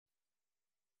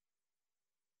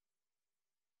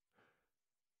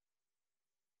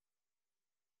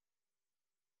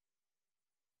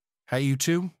Hey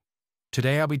YouTube!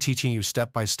 Today I'll be teaching you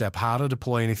step-by-step how to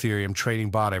deploy an Ethereum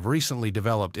trading bot I've recently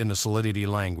developed in the Solidity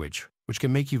language, which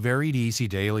can make you very easy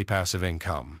daily passive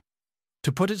income.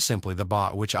 To put it simply, the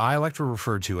bot, which I like to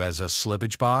refer to as a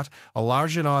slippage bot,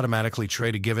 allows you to automatically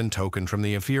trade a given token from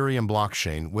the Ethereum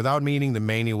blockchain without needing to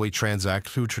manually transact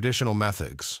through traditional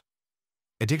methods.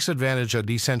 It takes advantage of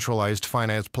decentralized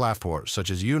finance platforms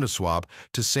such as Uniswap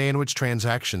to sandwich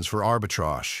transactions for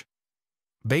arbitrage.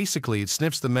 Basically, it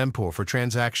sniffs the mempool for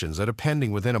transactions that are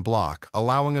pending within a block,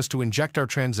 allowing us to inject our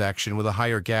transaction with a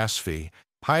higher gas fee,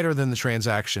 higher than the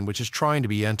transaction which is trying to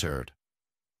be entered.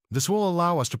 This will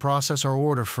allow us to process our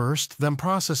order first, then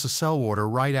process a sell order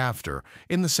right after,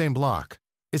 in the same block.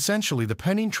 Essentially, the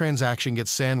pending transaction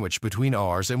gets sandwiched between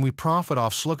ours and we profit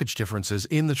off slippage differences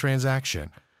in the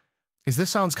transaction. If this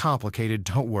sounds complicated,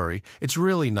 don't worry, it's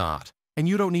really not, and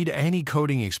you don't need any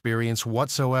coding experience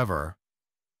whatsoever.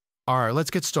 Alright, let's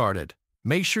get started.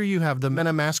 Make sure you have the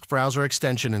MetaMask browser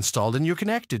extension installed and you're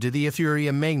connected to the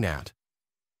Ethereum mainnet.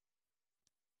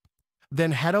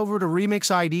 Then head over to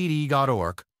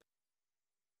remixide.org.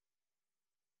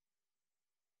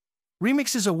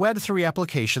 Remix is a Web3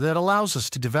 application that allows us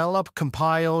to develop,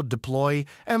 compile, deploy,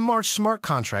 and march smart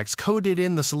contracts coded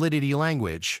in the Solidity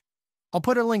language. I'll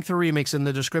put a link to Remix in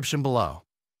the description below.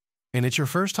 And it's your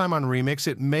first time on Remix,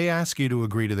 it may ask you to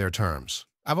agree to their terms.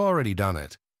 I've already done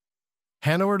it.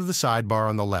 Hand over to the sidebar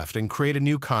on the left and create a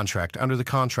new contract under the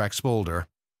contracts folder.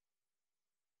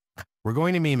 We're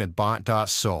going to name it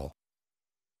Bot.sol.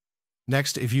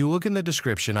 Next, if you look in the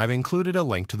description, I've included a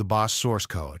link to the Bot source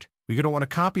code. You're going to want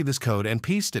to copy this code and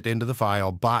paste it into the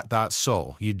file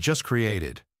Bot.sol you just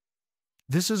created.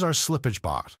 This is our slippage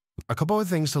bot. A couple of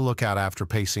things to look at after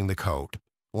pasting the code.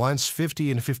 Lines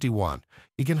 50 and 51.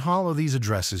 You can follow these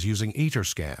addresses using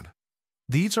Etherscan.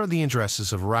 These are the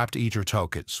addresses of wrapped Ether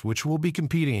tokens, which we'll be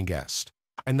competing against.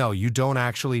 And no, you don't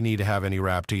actually need to have any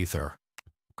wrapped Ether.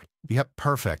 Yep,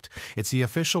 perfect. It's the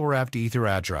official wrapped Ether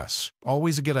address.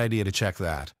 Always a good idea to check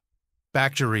that.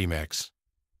 Back to Remix.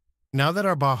 Now that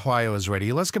our bot file is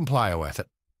ready, let's compile with it.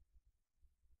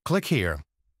 Click here.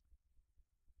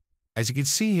 As you can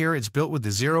see here, it's built with the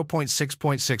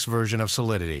 0.6.6 version of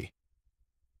Solidity.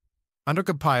 Under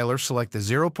Compiler, select the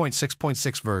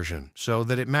 0.6.6 version so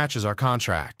that it matches our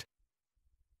contract.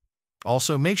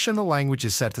 Also, make sure the language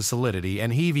is set to Solidity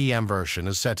and EVM version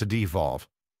is set to default.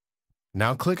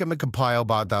 Now click on the Compile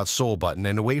Bot.sol button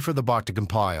and wait for the bot to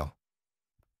compile.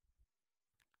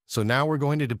 So now we're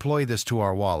going to deploy this to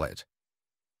our wallet.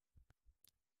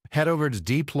 Head over to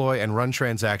Deploy and Run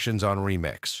Transactions on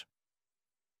Remix.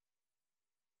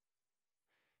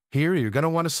 Here, you're going to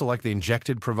want to select the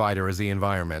injected provider as the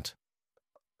environment.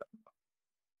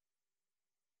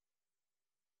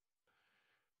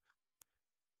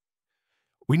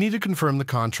 We need to confirm the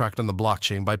contract on the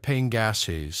blockchain by paying gas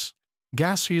fees.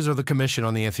 Gas fees are the commission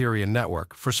on the Ethereum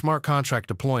network for smart contract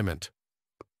deployment.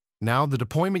 Now the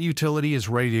deployment utility is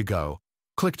ready to go.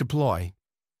 Click Deploy.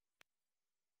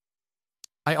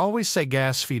 I always say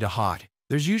gas fee to hot.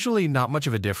 There's usually not much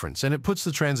of a difference, and it puts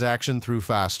the transaction through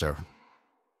faster.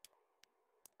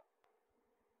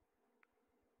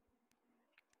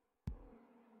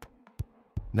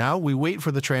 Now we wait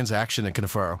for the transaction to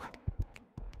confirm.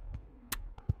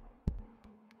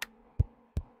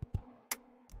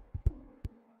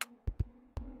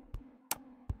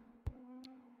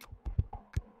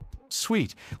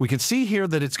 Sweet. We can see here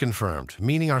that it's confirmed,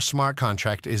 meaning our smart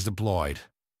contract is deployed.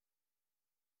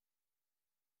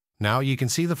 Now you can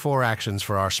see the 4 actions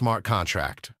for our smart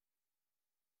contract.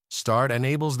 Start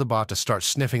enables the bot to start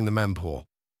sniffing the mempool.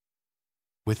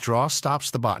 Withdraw stops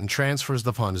the bot and transfers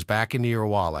the funds back into your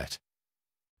wallet.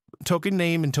 Token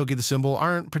name and token symbol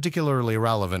aren't particularly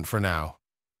relevant for now.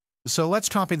 So let's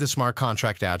copy the smart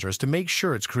contract address to make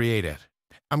sure it's created.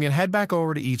 I'm going to head back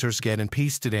over to Etherscan and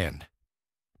paste it in.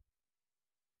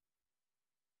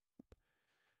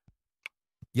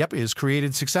 Yep, it is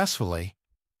created successfully.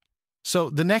 So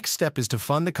the next step is to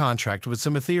fund the contract with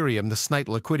some Ethereum to snipe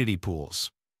liquidity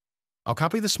pools. I'll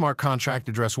copy the smart contract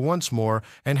address once more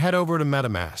and head over to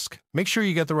MetaMask. Make sure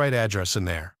you get the right address in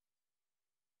there.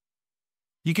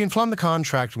 You can fund the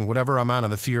contract with whatever amount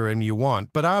of Ethereum you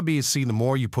want, but obviously the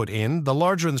more you put in, the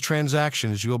larger the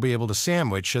transactions you'll be able to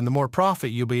sandwich and the more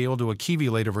profit you'll be able to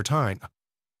accumulate over time.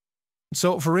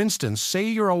 So, for instance, say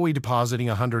you're only depositing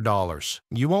 $100.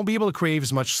 You won't be able to crave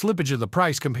as much slippage of the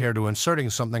price compared to inserting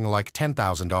something like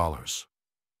 $10,000.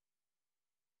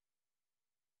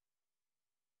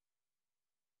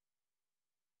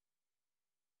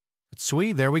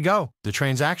 Sweet, there we go. The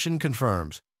transaction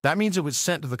confirms. That means it was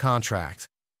sent to the contract.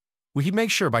 We can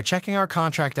make sure by checking our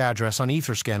contract address on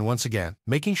Etherscan once again,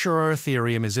 making sure our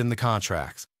Ethereum is in the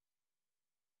contract.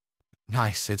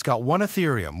 Nice, it's got 1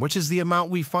 Ethereum, which is the amount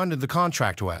we funded the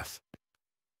contract with.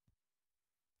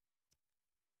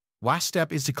 Last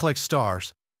step is to click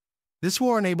stars. This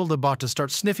will enable the bot to start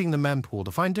sniffing the mempool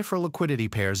to find different liquidity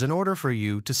pairs in order for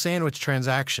you to sandwich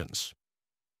transactions.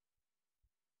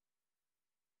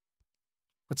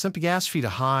 Let's simply ask for you to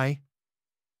hi,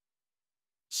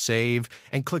 save,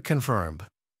 and click confirm.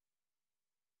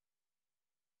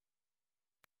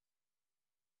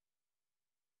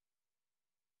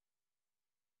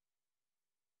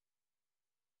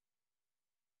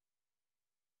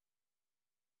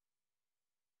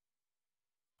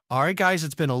 Alright guys,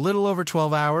 it's been a little over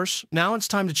 12 hours. Now it's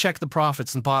time to check the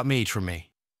profits the bot made for me.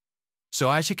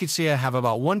 So as you can see, I have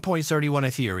about 1.31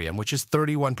 Ethereum, which is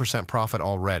 31% profit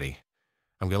already.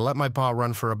 I'm going to let my bot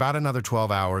run for about another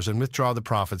 12 hours and withdraw the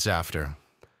profits after.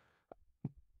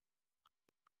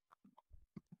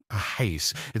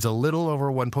 Nice. It's a little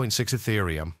over 1.6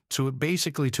 Ethereum, so it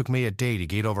basically took me a day to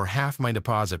get over half my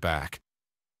deposit back.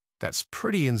 That's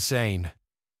pretty insane.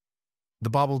 The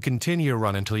bot will continue to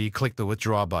run until you click the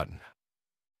withdraw button.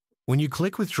 When you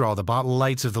click withdraw, the bot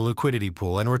lights up the liquidity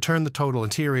pool and return the total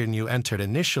Ethereum you entered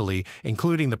initially,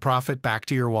 including the profit, back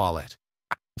to your wallet.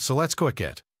 So let's click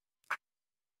it.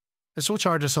 This will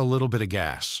charge us a little bit of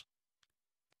gas.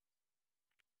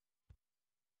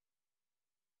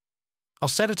 I'll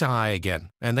set it to high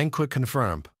again, and then click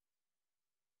confirm.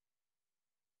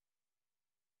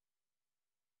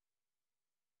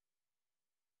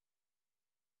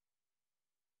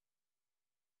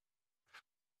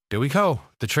 There we go.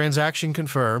 The transaction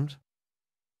confirmed.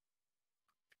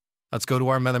 Let's go to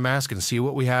our MetaMask and see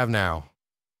what we have now.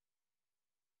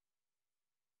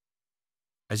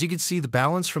 As you can see, the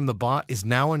balance from the bot is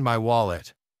now in my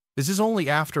wallet. This is only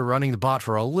after running the bot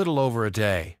for a little over a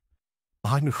day.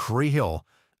 Unreal.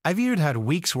 I've even had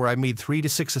weeks where I made 3 to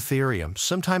 6 Ethereum,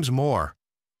 sometimes more.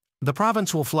 The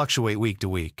profits will fluctuate week to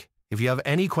week. If you have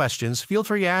any questions, feel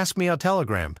free to ask me on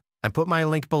Telegram. I put my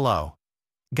link below.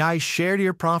 Guys, share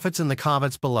your profits in the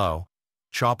comments below.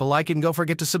 Drop a like and don't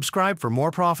forget to subscribe for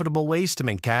more profitable ways to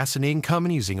make passive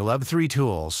income using Web3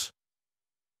 tools.